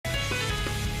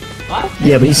What?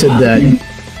 Yeah, but he said that.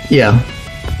 Yeah.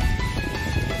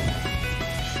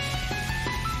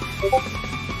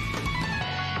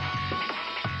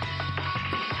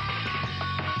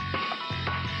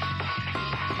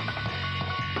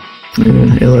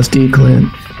 LSD clan.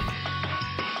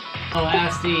 Oh,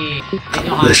 LSD. They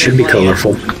know how This should be play.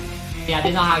 colorful. Yeah,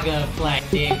 they know how to play.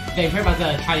 They pretty much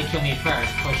gonna try to kill me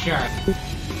first, for sure.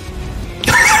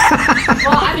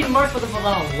 Well, I've been merged with them a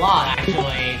lot,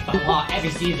 actually. A lot, every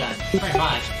season, pretty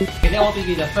much. They will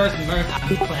be the first merge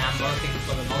I'm merging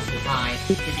for the most of the time, at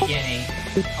the beginning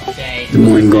of the day.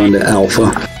 I'm going to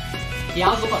Alpha.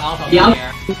 Yeah, I'll go for Alpha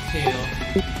there, too.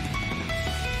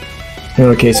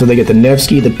 Okay, so they get the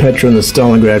Nevsky, the Petra, and the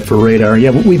Stalingrad for radar.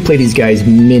 Yeah, we play these guys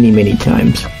many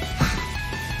times.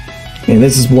 And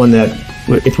this is one that,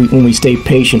 when we stay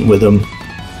patient with them,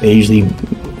 they usually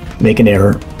make an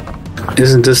error.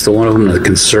 Isn't this the one of them, the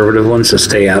conservative ones, to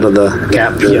stay out of the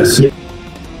capture? Yes.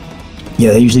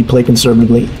 Yeah, they usually play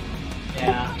conservatively.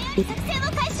 Yeah.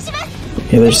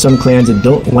 Yeah, there's some clans that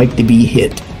don't like to be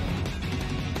hit.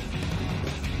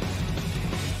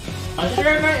 I was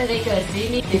remember they could see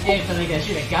me, they said something to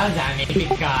shoot guns at me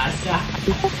because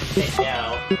they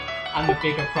know I'm the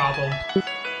bigger problem.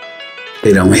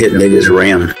 They don't hit, they just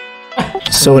ram.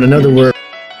 So in other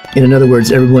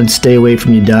words, everyone stay away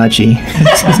from Yudachi.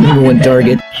 That's his #1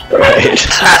 target. Right.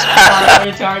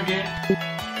 Target.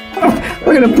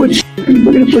 We're gonna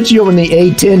put you over in the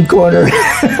A10 corner.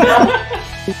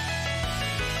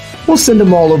 We'll send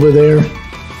them all over there.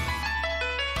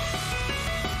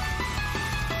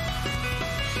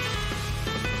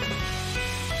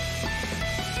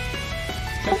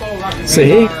 Say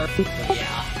hey.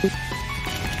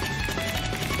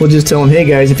 We'll just tell them, hey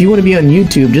guys, if you want to be on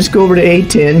YouTube, just go over to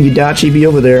A10, Yudachi be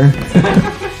over there.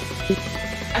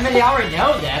 I mean, they already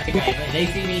know that because they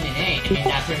see me in the name, and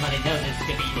that's pretty much they know this is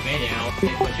going to be in the video.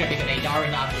 For sure, because they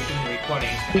already know I'm doing the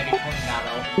recording, so maybe recording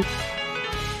battle.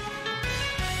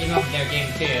 Even up their game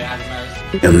too, as a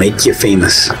merc. It'll make you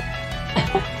famous. Even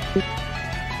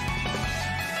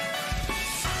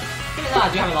though I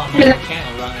do have a lot of my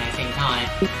channel running at the same time.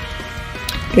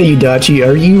 Hey Yudachi,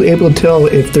 are you able to tell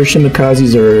if their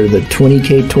Shimikazes are the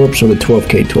 20k torps or the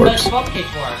 12k torps? The 12k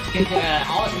torps, because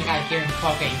all of them guys here in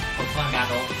 12k for fun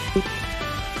battle.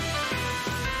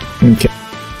 Okay.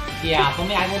 Yeah, for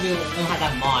me, I don't have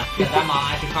that mod, because that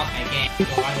mod actually costs my game, so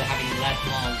rather having less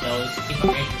more of those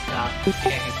information stuff, I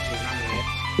think I can remember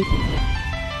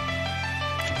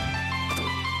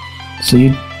it. So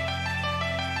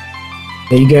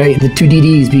you guys, the 2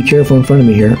 DDs, be careful in front of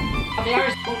me here. They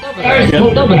are smoked over there.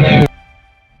 Smoked over there.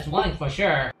 There's one for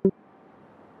sure.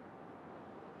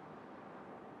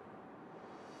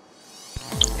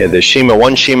 Yeah, the Shima,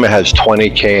 one Shima has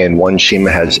 20k and one Shima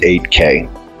has 8k.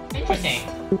 Interesting.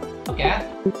 Okay.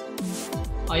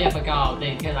 Oh yeah, I forgot.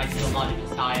 They can like do a lot of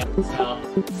different styles, so.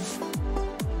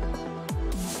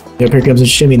 Yep, here comes a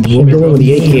shimmy. The one with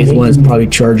the 8k is the one that's probably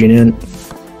charging in.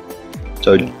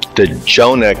 So the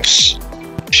Jonix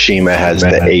Shima has the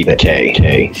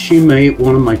 8k. Shima ate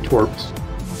one of my torps.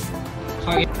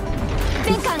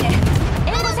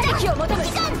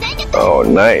 Oh,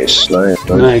 nice.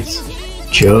 Nice.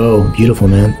 Joe, beautiful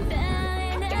man.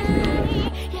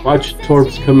 Watch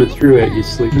torps coming through at you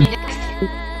sleeping.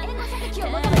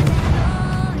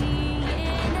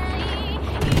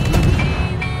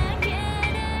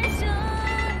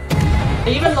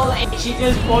 Even though she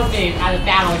just put me at a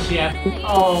battleship.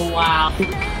 Oh wow.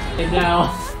 No.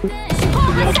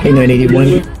 Hey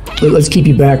 981, let's keep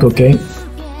you back, okay?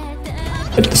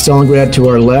 At the Stalingrad to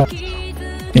our left,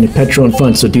 and a Petra in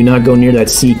front, so do not go near that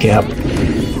sea cap.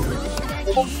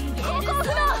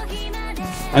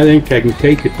 I think I can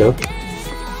take it though.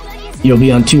 You'll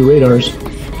be on 2 radars,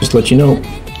 just to let you know.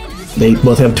 They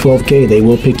both have 12k, they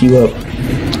will pick you up.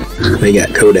 They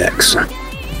got codex.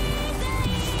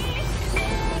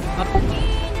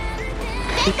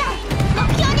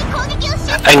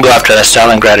 I can go after that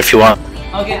Stalingrad if you want.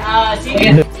 Okay, see,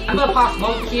 I'm gonna pop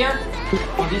smoke here.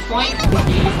 At this point, you can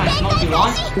use my smoke if you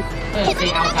want. I'm gonna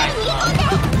stay outside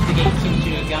to get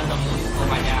shoot guns on this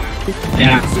right now.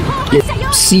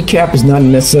 Yeah, sea cap is not a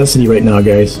necessity right now,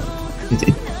 guys.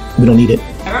 We don't need it.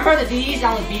 I remember the DDs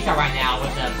on the B-side right now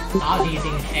with the Aussies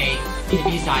using A, the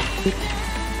B-side.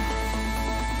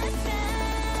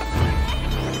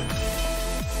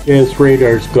 Yeah, his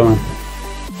radar's gone.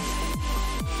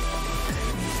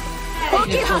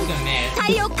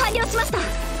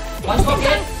 One smoke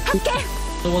hit,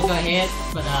 so we'll go ahead,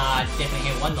 but definitely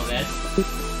hit one of it.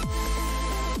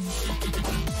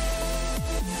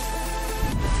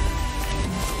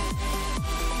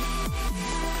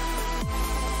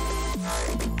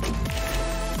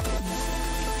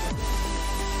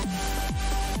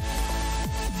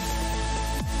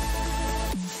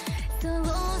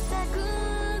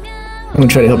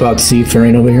 gonna try to help out the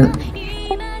seafaring over here.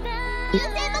 優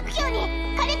先目標に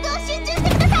火力を集中して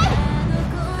ください。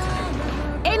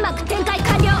煙幕展開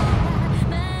完了。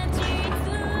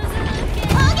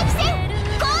砲撃戦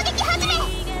攻撃始め。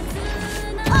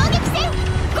砲撃戦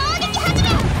攻撃始め。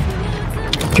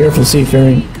 Careful,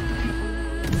 seafaring.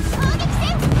 砲撃戦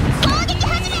攻撃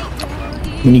始め。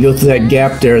 When you go through that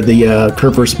gap there, the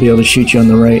Kerpers will be able to shoot you on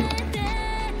the right.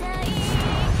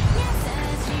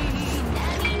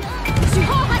 主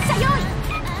砲発射用意。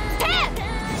停。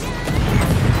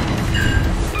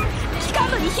機関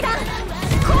部に避難。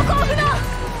航行不能。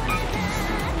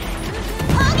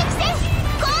砲撃戦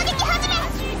攻撃始め。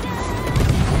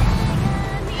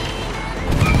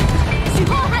主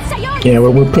砲発射用意。 Yeah,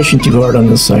 we're pushing too hard on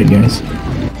this side, guys.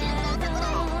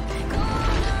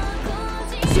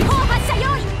 主砲発射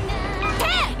用意。停。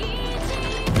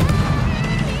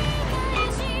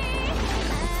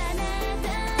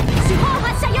主砲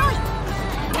発射用意。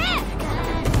停。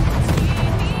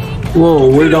 Whoa,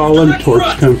 where'd all them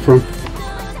torps come from?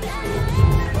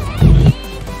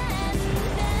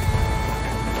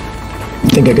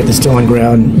 I think I got the stolen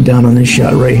ground down on this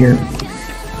shot right here.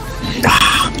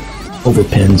 Ah, over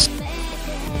pins.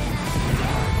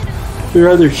 Their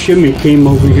other shimmy came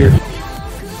over here.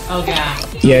 Oh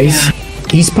god. Yeah,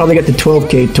 he's probably got the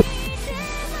 12K.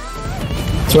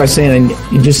 That's why I'm saying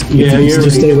you just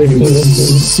stay away from the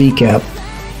C cap.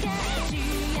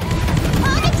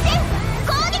 砲撃戦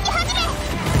攻撃始め。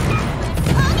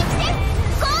砲撃戦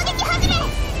攻撃始め。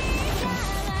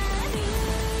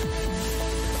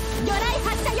魚雷発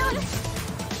射用意。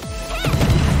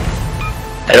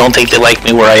 I don't think they like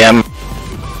me where I am.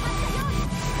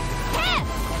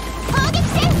 砲撃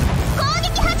戦攻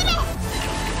撃始め。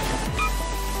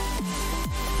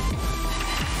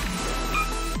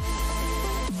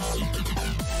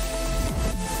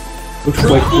 Looks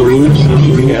like we're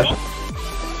losing the gap.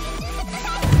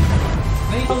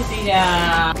 Let me go see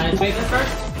the trailer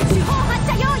first. 主砲発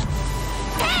射用意。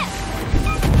停。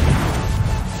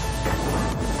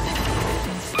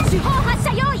主砲発射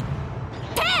用意。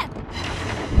停。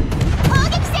砲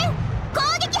撃戦攻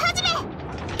撃始め。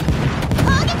砲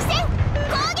撃戦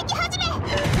攻撃始め。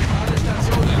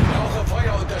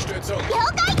了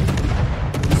解。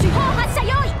主砲発射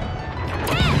用意。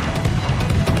停。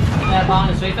 Bomb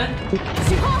the Swifen.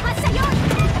 主砲発射用意。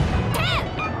停。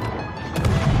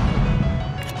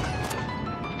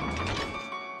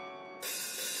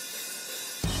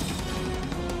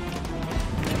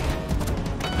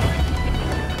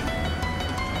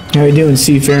 How you doing,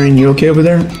 seafaring? You okay over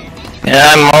there? Yeah,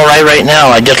 I'm alright right now.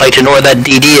 I'd just like to know where that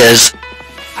DD is.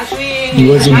 Actually, He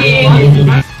wasn't-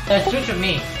 switch with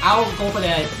me. I'll go for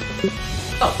the.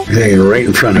 Oh, Hey, right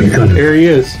in front of you. There he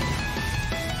is.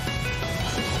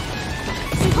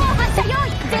 主砲発射用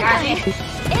意。前方へ援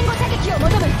護射撃を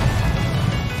求む。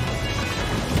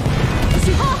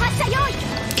主砲発射用意。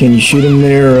 Can you shoot him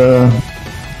there?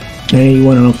 Hey, you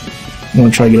wanna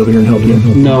try to get over here and help you?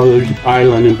 No, there's an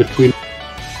island in between.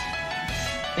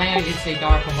 then I just stay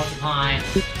dark for most of the time.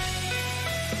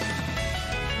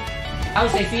 I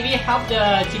would say CV, help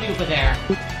the TV over there.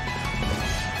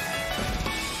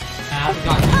 I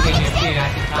forgot to take your shoot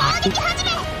at the 攻 time. 撃始め。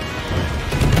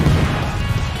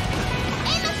煙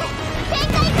幕展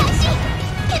開開始。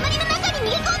煙の中に逃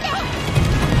げ込んで。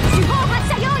主砲発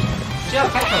射用意。 Still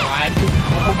petrol, right?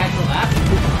 Also petrol left.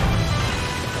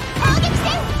 砲撃戦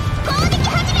攻撃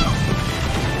始め。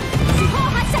主砲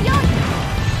発射用意。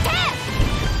停。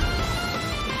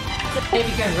 If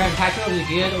you can run petrol, really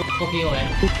good. We'll feel it.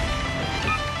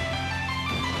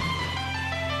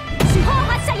 主砲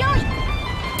発射用意。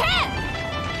停。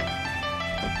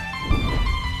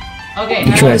 Okay,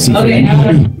 You try to see okay.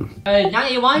 for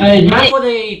 981, go for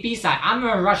the B side. I'm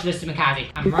gonna rush this Kamikaze.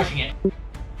 I'm rushing it.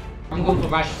 I'm going for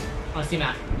rush on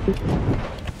C-map.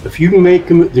 If you can make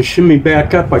him the shimmy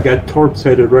back up, I got torps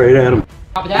headed right at him.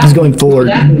 Copy that. He's going forward.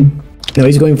 Copy No,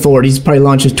 he's going forward. He's probably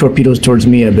launched his torpedoes towards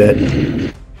me, I bet.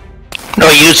 No,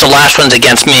 he used the last ones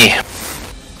against me.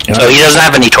 So he doesn't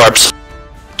have any torps.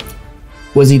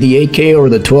 Was he the 8K or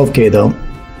the 12K though?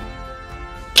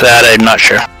 That I'm not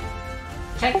sure. that.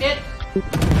 Checked it.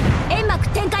 煙幕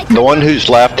展開 The one who's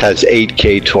left has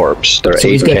 8K torps. They're So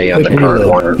he's got 8K on the quick current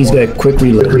reload. one. He's got quick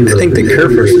reload. I think the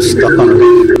Kerfers is stuck on a...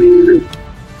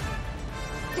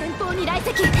 前方に来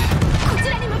敵。こち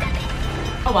らに向かって。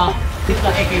 Oh well. This is the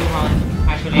AK one,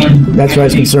 actually. That's what I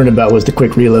was concerned about was the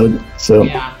quick reload. So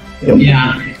Yeah. yep.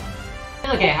 Yeah.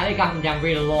 Okay, I got him down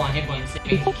really low on hit points.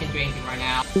 He can't do anything right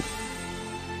now.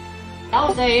 I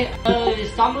would say,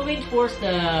 start moving towards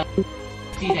the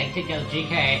season to get the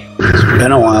GK. It's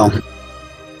been a while.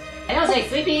 I don't say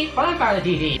Sleepy, front fire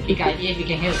the DD. If you can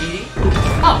hear the DD.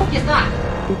 Oh, he's not.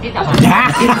 He's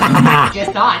not.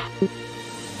 Just not.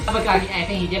 Oh my god, I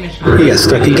think he demonstrated. He got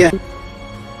stuck again.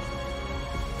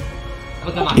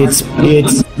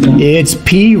 It's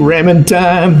P ramen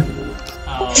time.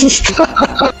 Oh.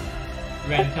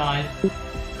 Red time.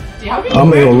 I'm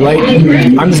gonna go right.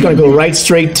 I'm just gonna go right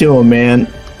straight to him, man.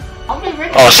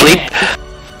 Oh, Sleep?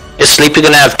 Is Sleepy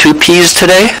gonna have 2 Ps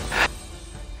today?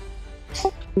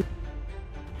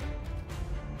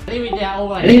 I think we did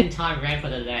over like 10 time ran for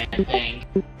the day, I think.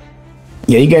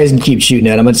 Yeah, you guys can keep shooting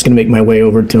at him. I'm just gonna make my way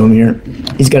over to him here.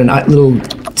 He's got a little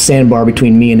sandbar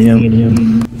between me and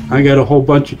him. I got a whole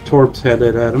bunch of torps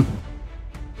headed at him.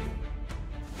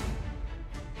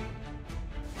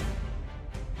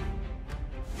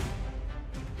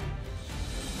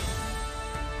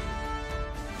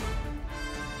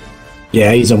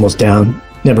 Yeah, he's almost down.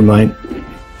 Never mind.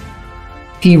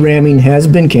 P ramming has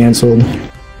been canceled.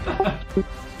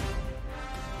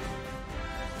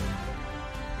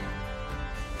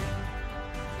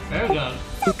 There we go.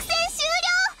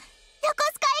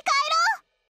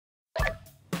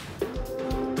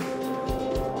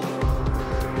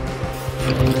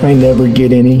 I never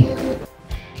get any.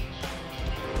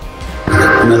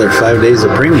 Another 5 days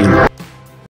of premium.